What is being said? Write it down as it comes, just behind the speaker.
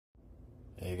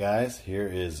Hey guys, here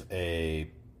is a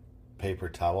paper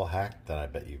towel hack that I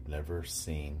bet you've never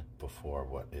seen before.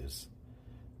 What is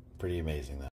pretty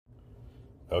amazing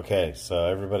though. Okay, so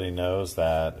everybody knows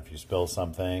that if you spill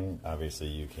something, obviously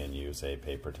you can use a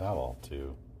paper towel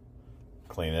to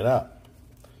clean it up.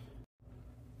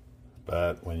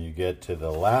 But when you get to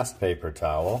the last paper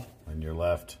towel and you're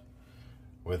left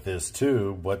with this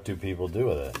tube, what do people do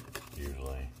with it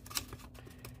usually?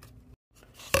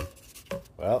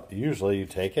 Well, usually you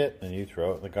take it and you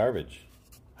throw it in the garbage.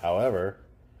 However,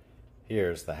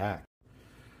 here's the hack.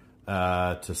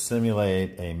 To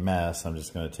simulate a mess, I'm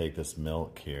just going to take this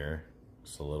milk here,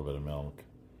 just a little bit of milk,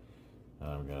 and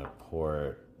I'm going to pour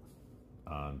it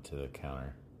onto the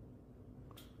counter.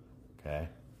 Okay.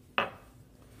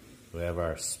 We have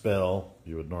our spill.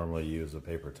 You would normally use a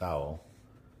paper towel.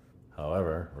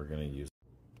 However, we're going to use...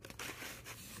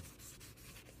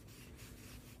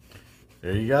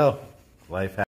 There you go. Life hack.